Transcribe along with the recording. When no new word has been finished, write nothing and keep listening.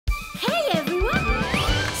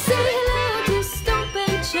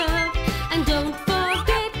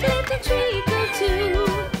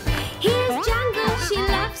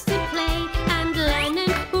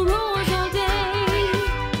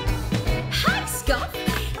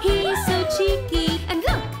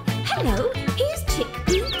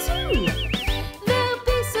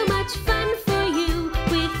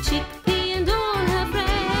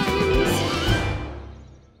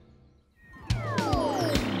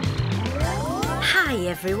Hi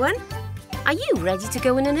everyone! Are you ready to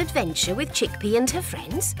go on an adventure with Chickpea and her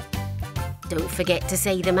friends? Don't forget to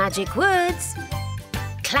say the magic words.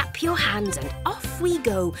 Clap your hands and off we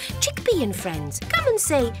go. Chickpea and friends, come and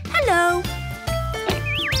say hello.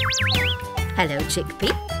 Hello,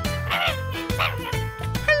 Chickpea.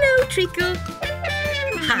 Hello, Treacle.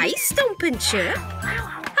 Hi, Stomp and Chirp.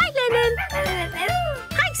 Hi, Lennon.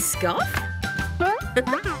 Hi, Scoff.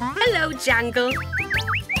 Hello, Jangle.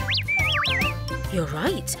 You're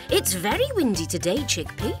right, it's very windy today,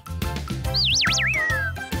 Chickpea.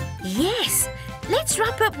 Yes, let's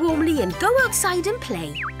wrap up warmly and go outside and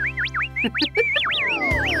play.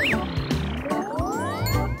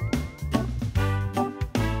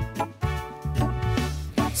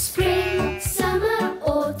 Spring, summer,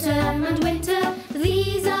 autumn and winter,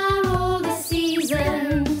 these are all the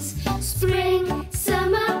seasons. Spring,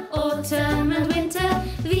 summer, autumn and winter,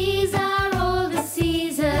 these are all the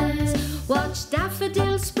seasons. Watch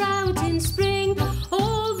daffodils sprout in spring,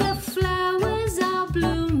 all the flowers are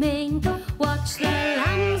blooming. Watch the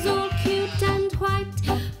lambs all cute and white,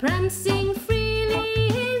 prancing freely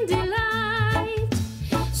in delight.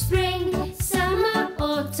 Spring, summer,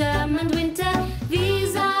 autumn and winter,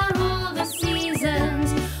 these are all the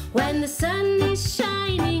seasons. When the sun is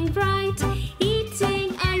shining bright,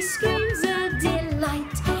 eating ice cream's a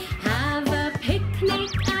delight. Have a picnic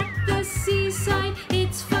at the seaside,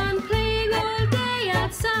 it's fun playing all day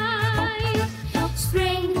outside.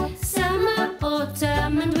 Spring, summer,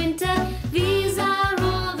 autumn and winter, these are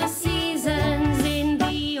all the seasons. In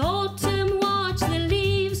the autumn watch the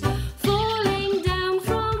leaves falling down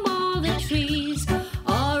from all the trees.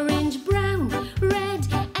 Orange, brown, red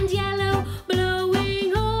and yellow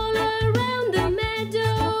blowing all around the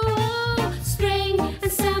meadow. Spring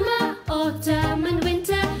and summer, autumn and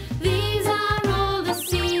winter, these are all the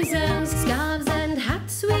seasons. Scarves and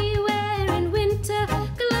hats we wear in winter,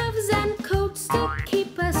 gloves and coats to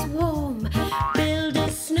keep us warm. Build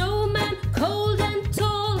a snowman cold and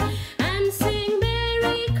tall and sing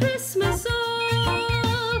Merry Christmas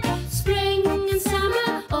all. Spring and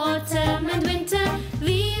summer, autumn and winter,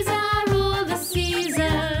 these are all the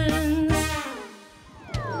seasons.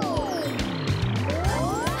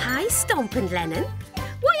 Hi, Stomp and Lennon.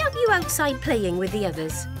 Why aren't you outside playing with the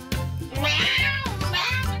others?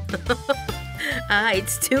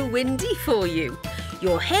 It's too windy for you.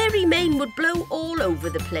 Your hairy mane would blow all over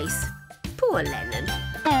the place. Poor Lennon.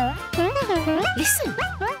 Listen,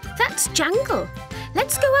 that's Jangle.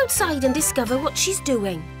 Let's go outside and discover what she's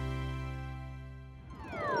doing.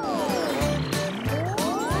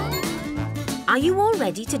 Are you all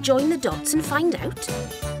ready to join the dots and find out?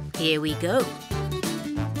 Here we go.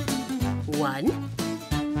 1,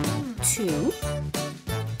 2,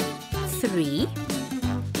 3,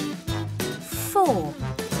 4.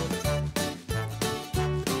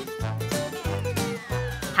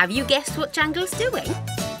 Have you guessed what Jangle's doing?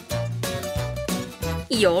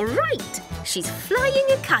 You're right. She's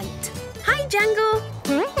flying a kite. Hi, Jangle.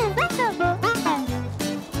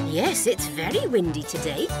 Yes, it's very windy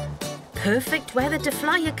today. Perfect weather to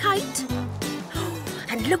fly a kite.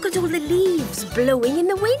 And look at all the leaves blowing in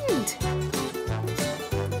the wind.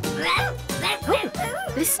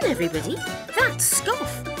 Oh, listen, everybody. That's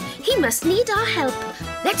Scoff. He must need our help.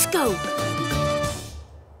 Let's go.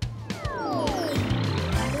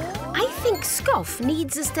 I think Scoff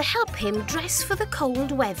needs us to help him dress for the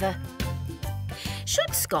cold weather.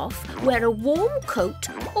 Should Scoff wear a warm coat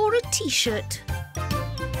or a t-shirt?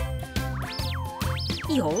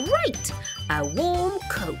 You're right, a warm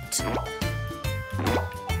coat.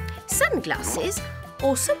 Sunglasses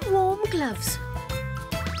or some warm gloves?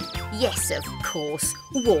 Yes, of course,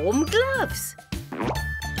 warm gloves.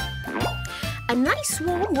 A nice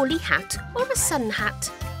warm woolly hat or a sun hat?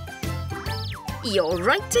 You're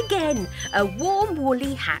right again, a warm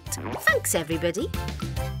woolly hat. Thanks, everybody.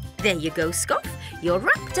 There you go, Scoff. You're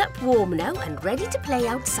wrapped up warm now and ready to play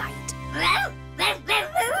outside.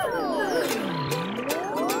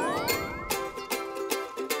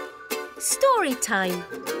 Story time.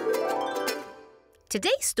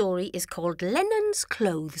 Today's story is called Lennon's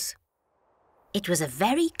Clothes. It was a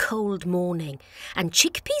very cold morning and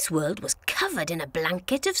Chickpea's world was covered in a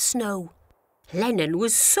blanket of snow. Lennon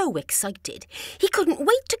was so excited. He couldn't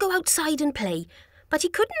wait to go outside and play, but he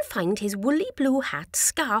couldn't find his woolly blue hat,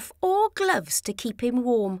 scarf or gloves to keep him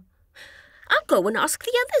warm. I'll go and ask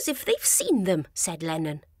the others if they've seen them, said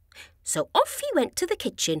Lennon. So off he went to the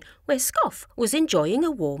kitchen where Scoff was enjoying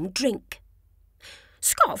a warm drink.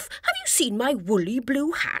 Scoff, have you seen my woolly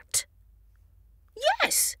blue hat?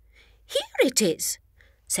 Yes, here it is,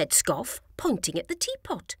 said Scoff, pointing at the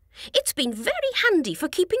teapot. It's been very handy for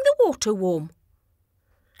keeping the water warm.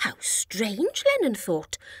 How strange, Lennon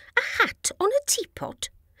thought. A hat on a teapot.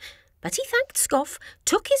 But he thanked Scoff,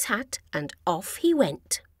 took his hat, and off he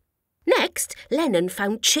went. Next, Lennon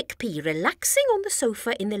found Chickpea relaxing on the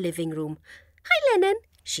sofa in the living room. "Hi, Lennon,"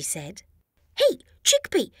 she said. "Hey,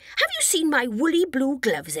 Chickpea, have you seen my woolly blue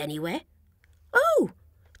gloves anywhere?" "Oh,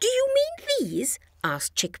 do you mean these?"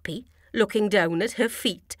 asked Chickpea, looking down at her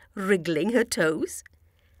feet, wriggling her toes.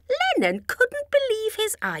 Lennon couldn't believe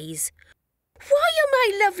his eyes. "Why are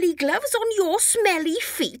my lovely gloves on your smelly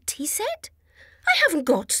feet?" he said. "I haven't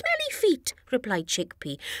got smelly feet," replied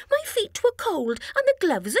Chickpea. "My feet were cold and the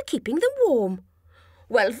gloves are keeping them warm."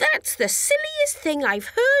 "Well, that's the silliest thing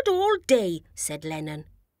I've heard all day," said Lennon.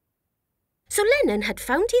 So Lennon had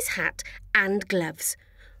found his hat and gloves.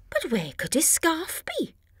 But where could his scarf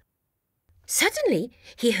be? Suddenly,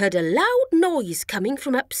 he heard a loud noise coming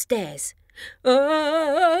from upstairs.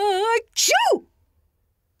 Achoo!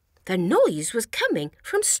 The noise was coming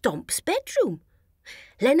from Stomp's bedroom.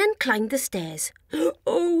 Lennon climbed the stairs.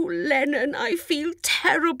 "Oh, Lennon, I feel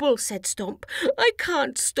terrible," said Stomp. "I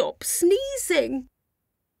can't stop sneezing."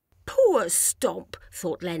 Poor Stomp,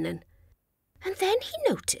 thought Lennon. And then he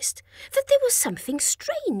noticed that there was something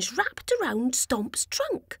strange wrapped around Stomp's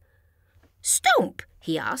trunk. "Stomp,"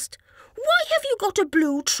 he asked, "why have you got a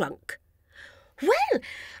blue trunk?" "Well,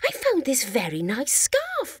 I found this very nice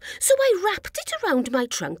scarf, so I wrapped it around my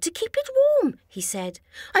trunk to keep it warm," he said.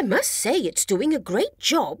 "I must say it's doing a great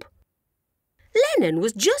job." Lennon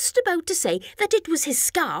was just about to say that it was his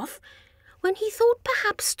scarf when he thought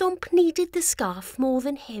perhaps Stomp needed the scarf more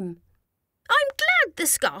than him. "I'm glad the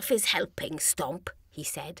scarf is helping, Stomp," he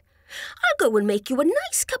said. "I'll go and make you a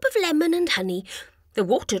nice cup of lemon and honey. The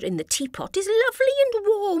water in the teapot is lovely and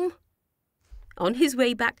warm." On his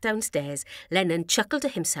way back downstairs, Lennon chuckled to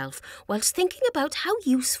himself whilst thinking about how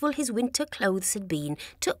useful his winter clothes had been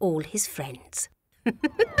to all his friends.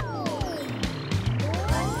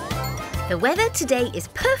 The weather today is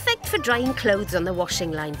perfect for drying clothes on the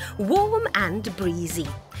washing line, warm and breezy.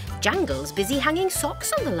 Jangle's busy hanging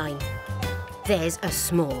socks on the line. There's a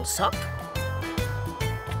small sock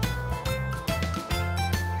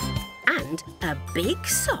and a big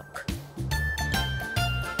sock.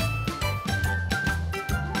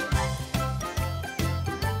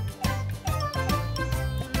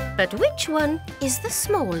 But which one is the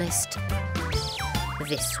smallest?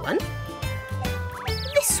 This one?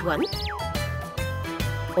 This one?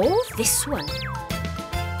 Or this one?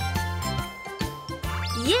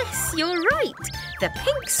 Yes, you're right. The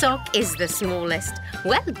pink sock is the smallest.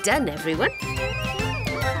 Well done, everyone.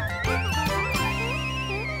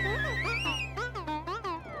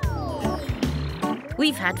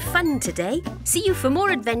 We've had fun today. See you for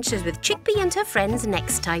more adventures with Chickpea and her friends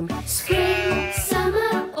next time. Spring,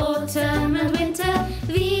 summer, autumn and winter,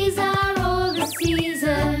 these are all the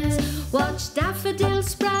seasons. Watch daffodils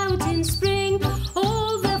sprout in spring,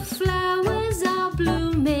 all the flowers are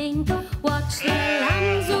blooming. Watch the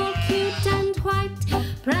lambs all cute and white,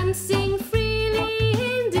 prancing freely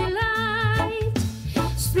in delight.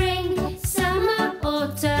 Spring, summer,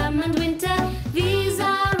 autumn and winter, these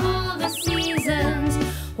are all the seasons.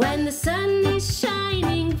 When the sun is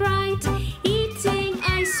shining bright, eating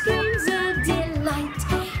ice cream's a delight.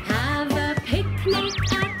 Have a picnic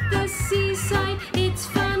at the seaside, it's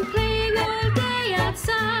fun playing all day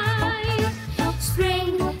outside.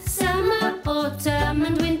 Spring, summer, autumn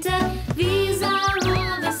and winter, these are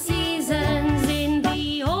all the seasons. In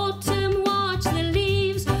the autumn watch the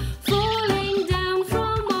leaves falling down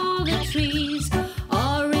from all the trees.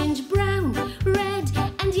 Orange, brown, red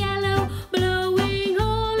and yellow blowing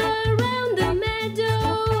all around the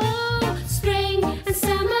meadow. Spring and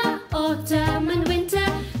summer, autumn and winter,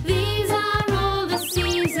 these are all the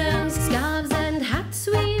seasons. Scarves and hats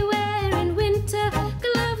we wear in winter,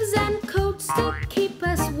 gloves and coats to keep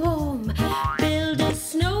us warm. Build a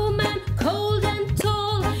snowman cold and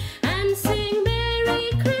tall and sing Merry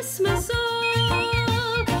Christmas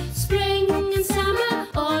all. Spring and summer,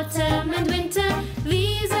 autumn and winter,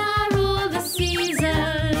 these are all the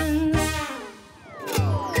seasons.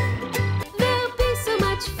 There'll be so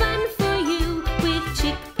much fun for you with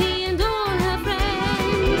Chickpea and all her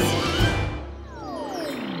friends.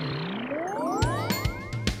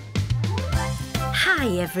 Hi,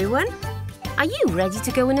 everyone. Are you ready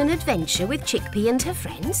to go on an adventure with Chickpea and her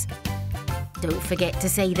friends? Don't forget to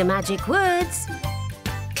say the magic words.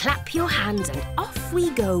 Clap your hands and off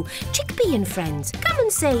we go. Chickpea and friends, come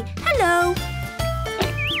and say hello.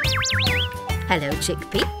 Hello,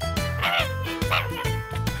 Chickpea.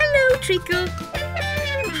 Hello, Treacle.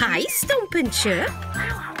 Hi, Stomp and Chirp.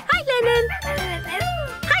 Hi, Lennon.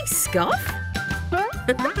 Hi, Scoff.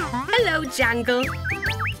 Hello, Jangle.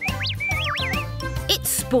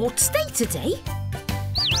 sports day today.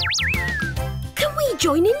 Can we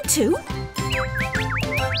join in too?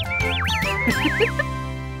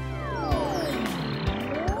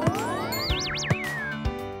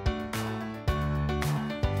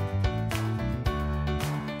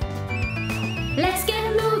 Let's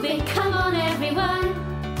get moving, come on everyone.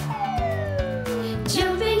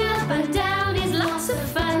 Jumping up and down is lots of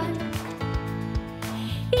fun.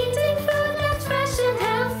 Eating food that's fresh and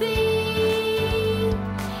healthy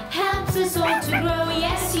helps us all to grow,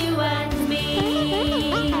 yes, you and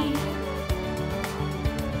me.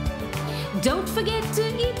 Don't forget to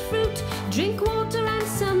eat fruit, drink water and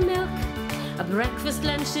some milk. A breakfast,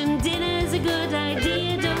 lunch and dinner's a good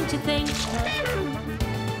idea, don't you think?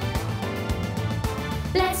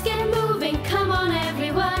 Let's get moving, come on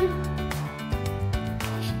everyone.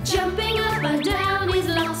 Jumping up and down is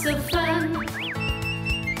lots of fun.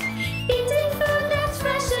 Eating food that's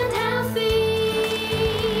fresh and healthy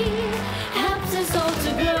helps us all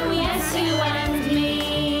to grow, yes, you and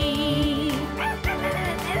me.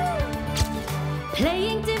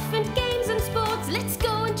 Playing different games and sports, let's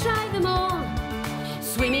go and try them all.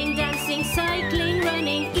 Swimming, dancing, cycling,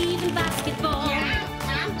 running, even basketball.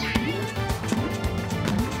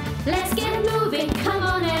 Let's get moving, come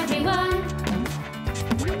on everyone.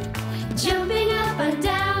 Jumping up and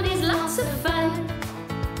down is lots of fun.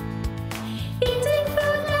 Eating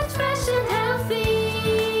food that's fresh and healthy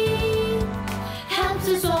helps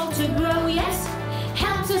us all to grow, yes.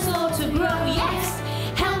 Helps us all to grow, yes.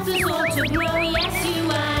 Helps us all to grow, yes,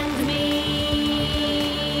 you and me.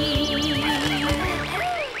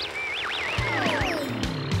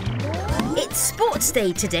 It's sports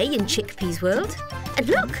day today in Chickpea's world. And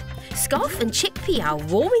look, Scarf and Chickpea are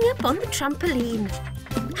warming up on the trampoline.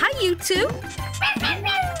 Hi, you two.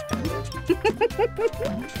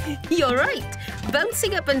 You're right.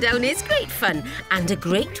 Bouncing up and down is great fun and a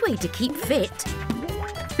great way to keep fit.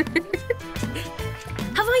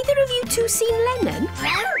 Have either of you two seen Lennon?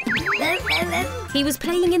 He was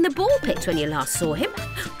playing in the ball pit when you last saw him.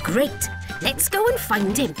 Great. Let's go and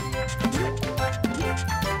find him.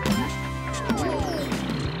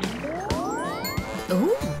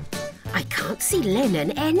 Oh, I can't see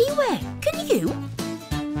Lennon anywhere. Can you?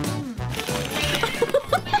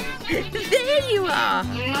 There you are.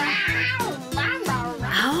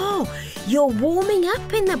 Oh, you're warming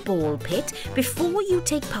up in the ball pit before you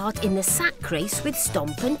take part in the sack race with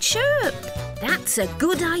Stomp and Chirp. That's a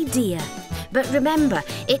good idea. But remember,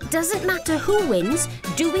 it doesn't matter who wins.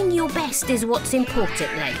 Doing your best is what's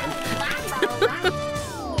important, Lennon.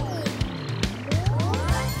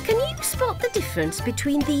 Spot the difference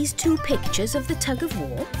between these two pictures of the tug of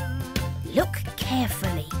war? Look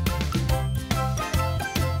carefully.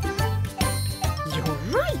 You're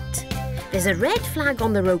right. There's a red flag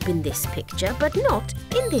on the rope in this picture, but not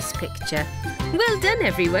in this picture. Well done,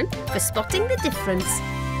 everyone, for spotting the difference.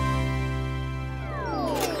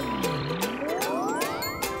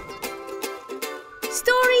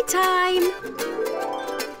 Story time!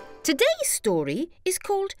 Today's story is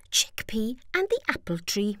called Chickpea and the Apple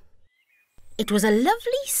Tree. It was a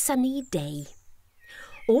lovely sunny day.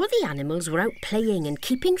 All the animals were out playing and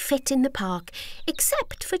keeping fit in the park,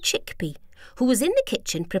 except for Chickpea, who was in the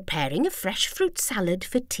kitchen preparing a fresh fruit salad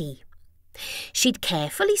for tea. She'd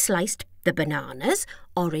carefully sliced the bananas,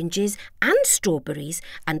 oranges and strawberries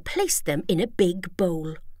and placed them in a big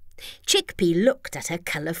bowl. Chickpea looked at her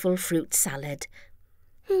colourful fruit salad.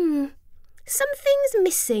 Something's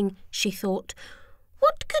missing, she thought.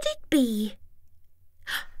 What could it be?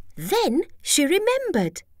 Then she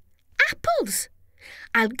remembered. Apples!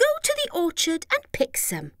 I'll go to the orchard and pick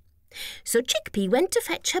some. So Chickpea went to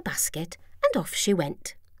fetch her basket and off she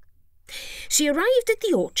went. She arrived at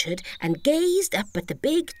the orchard and gazed up at the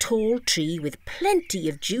big tall tree with plenty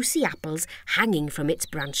of juicy apples hanging from its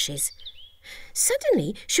branches.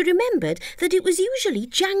 Suddenly she remembered that it was usually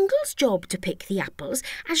Jangle's job to pick the apples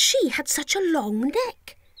as she had such a long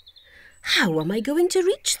neck. How am I going to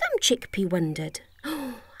reach them? Chickpea wondered.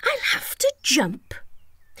 I'll have to jump.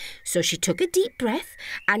 So she took a deep breath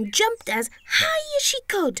and jumped as high as she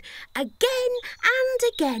could, again and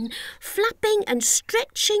again, flapping and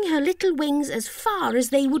stretching her little wings as far as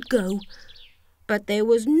they would go. But there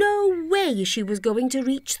was no way she was going to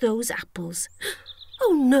reach those apples.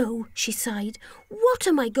 Oh no, she sighed. What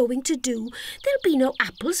am I going to do? There'll be no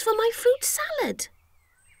apples for my fruit salad.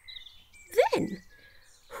 Then,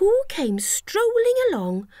 who came strolling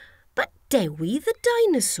along but Dewi the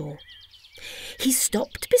dinosaur? He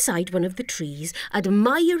stopped beside one of the trees,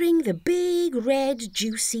 admiring the big, red,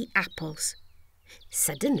 juicy apples.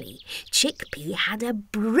 Suddenly, Chickpea had a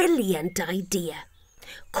brilliant idea.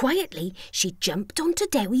 Quietly, she jumped onto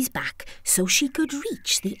Dewi's back so she could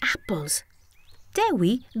reach the apples.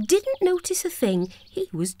 Dewi didn't notice a thing. He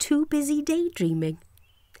was too busy daydreaming.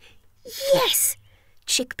 Yes!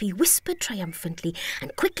 Chickpea whispered triumphantly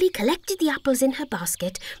and quickly collected the apples in her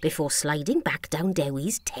basket before sliding back down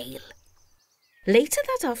Dewi's tail. Later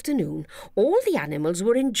that afternoon, all the animals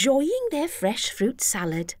were enjoying their fresh fruit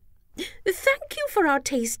salad. "Thank you for our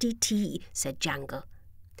tasty tea," said Jangle.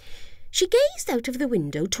 She gazed out of the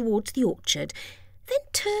window towards the orchard, then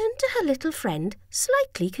turned to her little friend,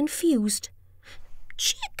 slightly confused.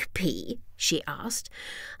 "Chickpea," she asked,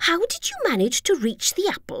 "how did you manage to reach the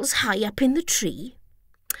apples high up in the tree?"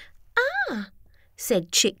 "Ah,"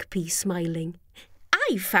 said Chickpea, smiling,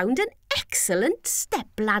 "I found an excellent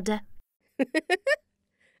stepladder."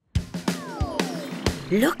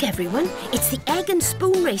 Look, everyone, it's the egg and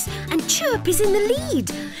spoon race, and Chirp is in the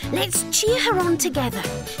lead. Let's cheer her on together.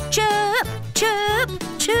 Chirp, chirp,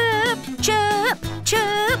 chirp, chirp,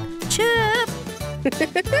 chirp, chirp.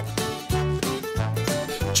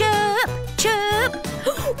 Chirp, chirp.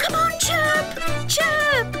 Oh, come on, Chirp.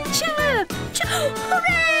 Chirp, chirp, chirp.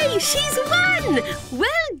 Hooray, she's won.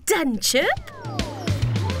 Well done, Chirp.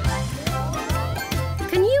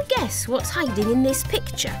 Can you guess what's hiding in this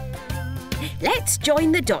picture? Let's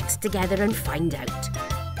join the dots together and find out.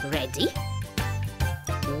 Ready?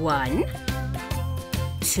 1,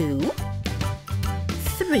 2,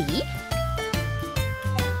 3,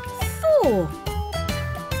 4.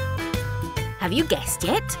 Have you guessed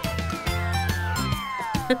yet?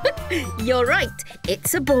 You're right,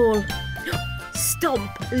 it's a ball.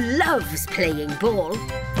 Stomp loves playing ball.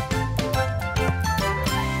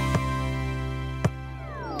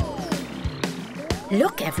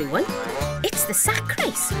 Look, everyone, it's the sack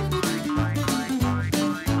race.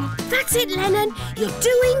 That's it, Lennon. You're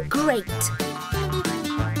doing great.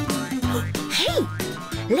 Hey,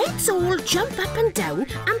 let's all jump up and down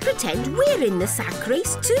and pretend we're in the sack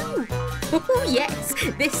race too. Oh, yes,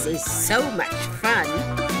 this is so much fun.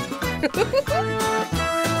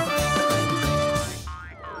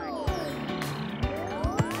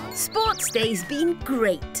 Sports Day's been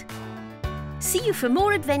great. See you for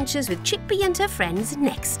more adventures with Chickpea and her friends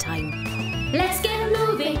next time. Let's get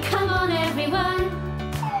moving, come on everyone.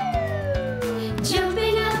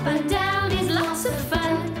 Jumping up and down is lots of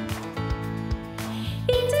fun.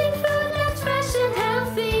 Eating food that's fresh and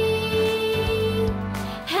healthy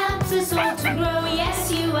helps us all to grow,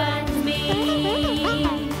 yes, you and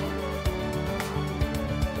me.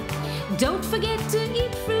 Don't forget to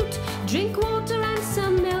eat fruit, drink water and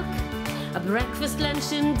some milk. A breakfast,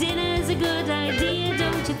 lunch and dinner's a good idea,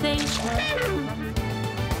 don't you think?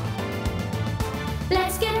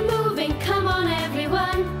 Let's get moving, come on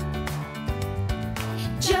everyone.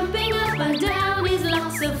 Jumping up and down is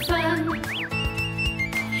lots of fun.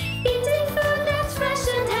 Eating food that's fresh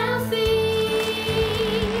and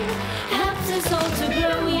healthy helps us all to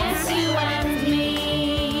grow, yes, you and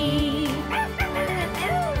me.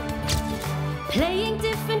 Playing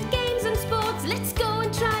different games and sports, let's go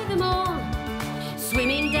and try them all.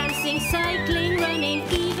 Swimming, dancing, cycling, running,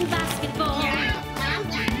 even basketball.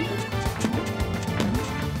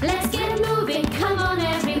 Let's get moving, come on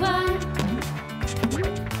everyone.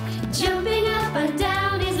 Jumping up and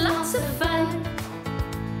down is lots of fun.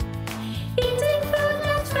 Eating food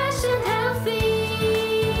that's fresh and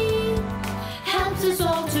healthy helps us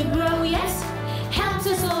all to grow, yes. Helps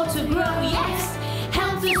us all to grow, yes.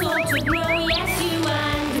 Helps us all to grow, yes, you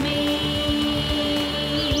and me.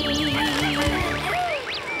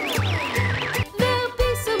 There'll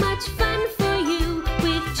be so much fun for you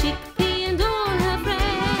with Chickpea and all her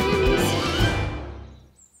friends.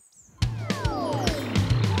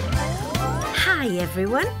 Hi,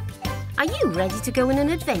 everyone. Are you ready to go on an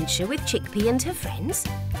adventure with Chickpea and her friends?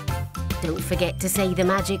 Don't forget to say the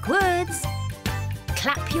magic words.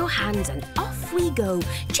 Clap your hands and off we go.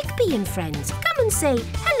 Chickpea and friends, come and say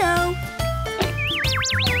hello.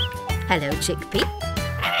 Hello, Chickpea.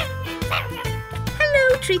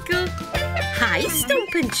 Hello, Treacle. Hi,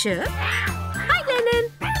 Stomp and Chirp. Hi,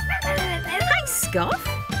 Lennon. Hi, Scoff.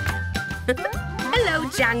 Hello,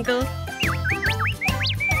 Jangle.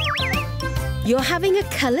 You're having a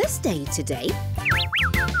colours day today.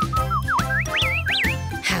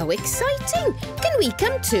 How exciting! Can we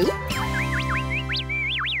come too?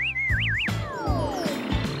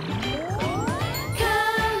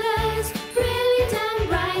 Colours, brilliant and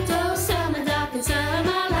bright, oh, some are dark and some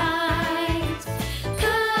are light.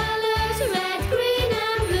 Colours, red, green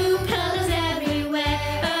and blue, colours everywhere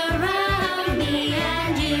around me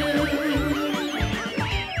and you.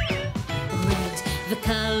 Red, the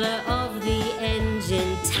colour of the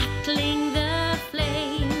engine tackling the flame.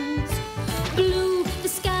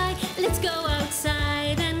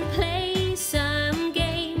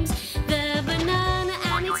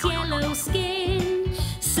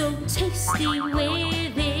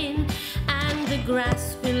 the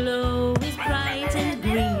grass below is bright and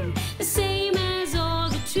green, the same as all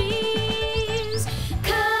the trees.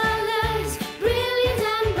 Colours brilliant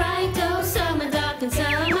and bright, oh, some are dark and some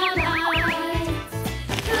are light.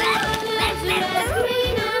 Colours red,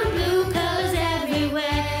 green and blue, colours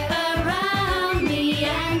everywhere around me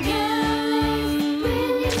and you.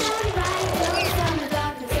 Brilliant and bright, oh, some are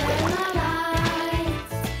dark and some are light.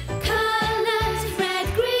 Colours red,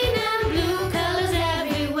 green and blue, colours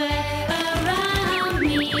everywhere around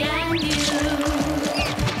me and you.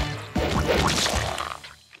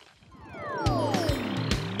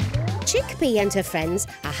 Chickpea and her friends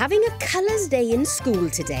are having a colours day in school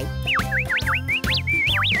today.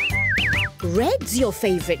 Red's your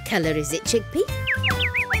favourite colour, is it, Chickpea?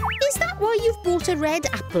 Is that why you've brought a red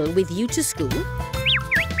apple with you to school?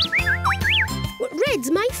 Well, red's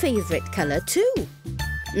my favourite colour too.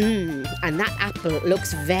 And that apple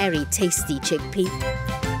looks very tasty, Chickpea.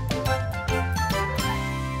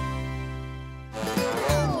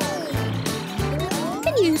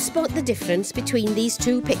 Can you spot the difference between these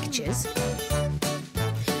two pictures?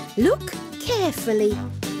 Look carefully.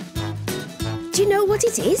 Do you know what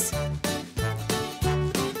it is?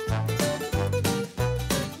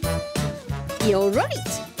 You're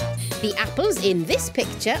right. The apples in this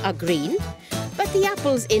picture are green, but the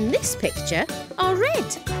apples in this picture are red.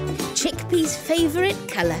 Chickpea's favourite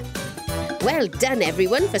colour. Well done,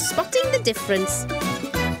 everyone, for spotting the difference.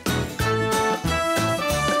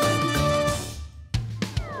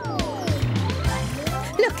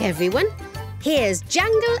 Look, everyone. Here's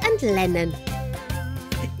Jangle and Lennon.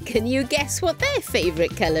 Can you guess what their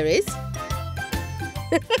favourite colour is?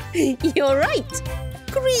 You're right.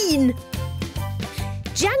 Green.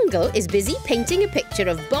 Jangle is busy painting a picture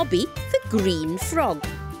of Bobby, the green frog.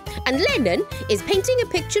 And Lennon is painting a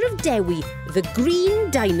picture of Dewi, the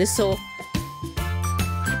green dinosaur.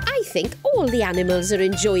 I think all the animals are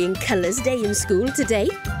enjoying Colours Day in school today.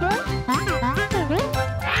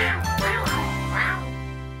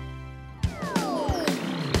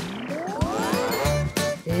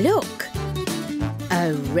 Look,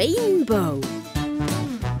 a rainbow.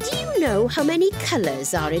 Do you know how many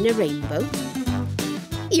colours are in a rainbow?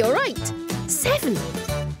 You're right, 7.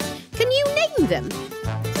 Can you name them?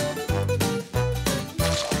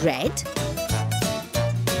 Red,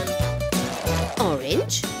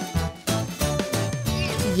 orange,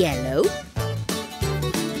 yellow,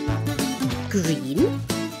 green,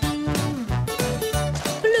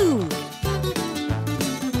 blue,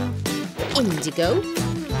 indigo,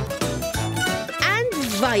 and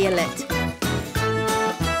violet.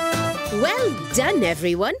 Well done,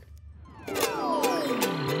 everyone.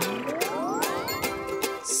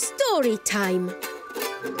 Story time.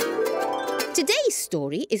 Today's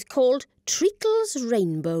story is called Treacle's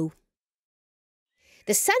Rainbow.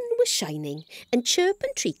 The sun was shining and Chirp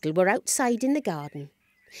and Treacle were outside in the garden.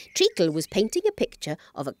 Treacle was painting a picture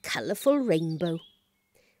of a colourful rainbow.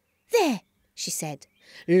 There, she said,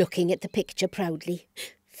 looking at the picture proudly.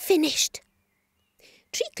 Finished.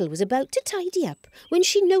 Treacle was about to tidy up when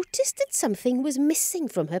she noticed that something was missing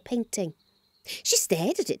from her painting. She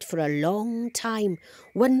stared at it for a long time,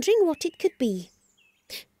 wondering what it could be.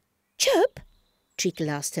 Chirp,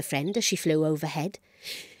 Treacle asked her friend as she flew overhead,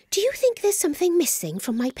 do you think there's something missing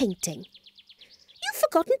from my painting? You've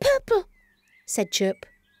forgotten purple, said Chirp.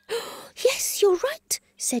 Yes, you're right,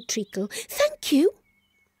 said Treacle. Thank you.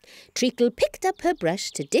 Treacle picked up her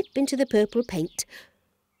brush to dip into the purple paint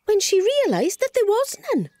when she realised that there was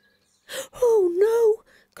none. Oh, no,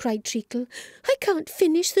 cried Treacle. I can't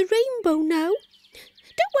finish the rainbow now.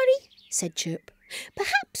 Don't worry, said Chirp.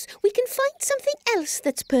 Perhaps we can find something else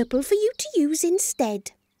that's purple for you to use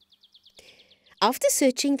instead. After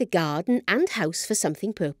searching the garden and house for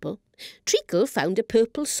something purple, Treacle found a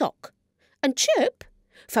purple sock and Chirp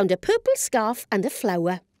found a purple scarf and a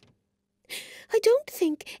flower. I don't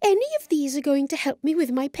think any of these are going to help me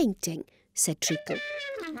with my painting, said Treacle.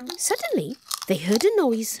 Suddenly, they heard a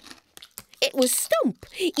noise. It was Stomp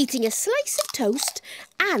eating a slice of toast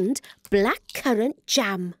and blackcurrant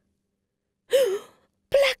jam.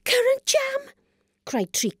 Blackcurrant jam!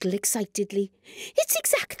 Cried Treacle excitedly. It's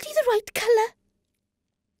exactly the right colour.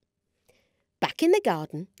 Back in the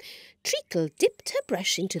garden, Treacle dipped her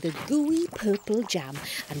brush into the gooey purple jam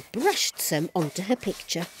and brushed some onto her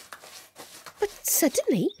picture. But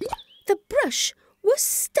suddenly, the brush was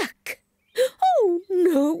stuck. Oh,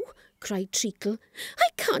 no, cried Treacle. I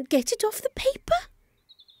can't get it off the paper.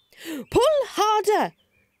 Pull harder,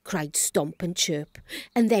 cried Stomp and Chirp.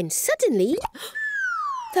 And then suddenly,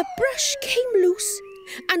 the brush came loose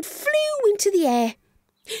and flew into the air.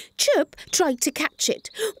 Chirp tried to catch it,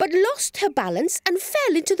 but lost her balance and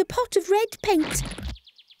fell into the pot of red paint.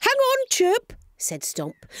 "Hang on, Chirp," said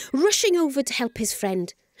Stomp, rushing over to help his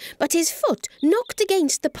friend. But his foot knocked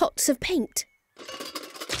against the pots of paint.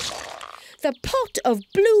 The pot of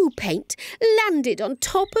blue paint landed on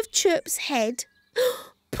top of Chirp's head.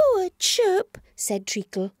 "Poor Chirp," said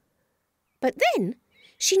Treacle. But then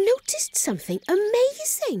she noticed something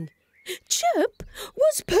amazing. Chirp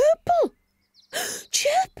was purple.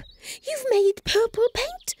 "Chirp, you've made purple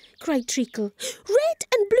paint," cried Treacle. "Red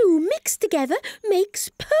and blue mixed together makes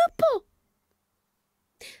purple."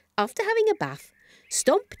 After having a bath,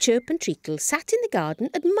 Stomp, Chirp and Treacle sat in the garden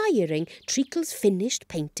admiring Treacle's finished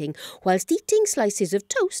painting whilst eating slices of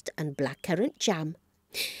toast and blackcurrant jam.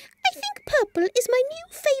 "I think purple is my new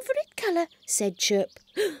favourite colour," said Chirp.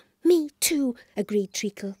 "Me too," agreed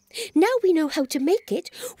Treacle. "Now we know how to make it,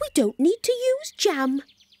 we don't need to use jam."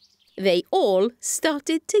 They all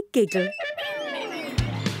started to giggle.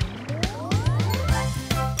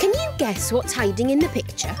 Can you guess what's hiding in the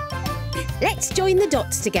picture? Let's join the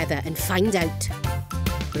dots together and find out.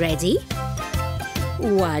 Ready?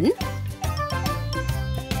 1,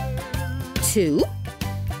 2,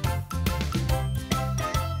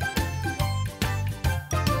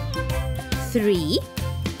 3,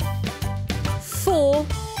 4,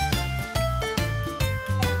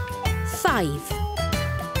 5.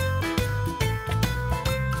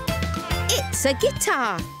 It's a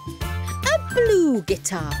guitar. A blue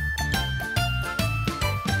guitar.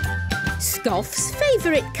 Scoff's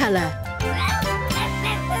favourite colour.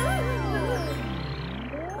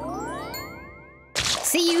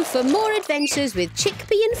 See you for more adventures with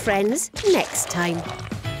Chickpea and friends next time.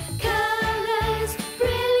 Colours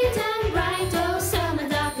brilliant and bright, oh summer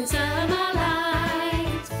dark and summer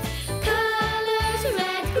light. Colours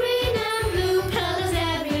red, green and blue, colours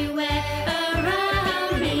everywhere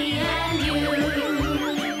around me and you.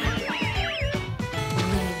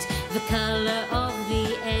 Red, the colour of the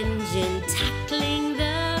engine tackling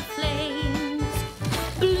the flames.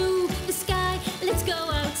 Blue, the sky, let's go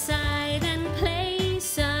outside and play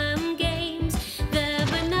some games. The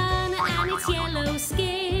banana and its yellow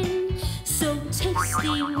skin, so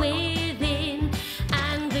tasty within,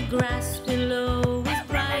 and the grass will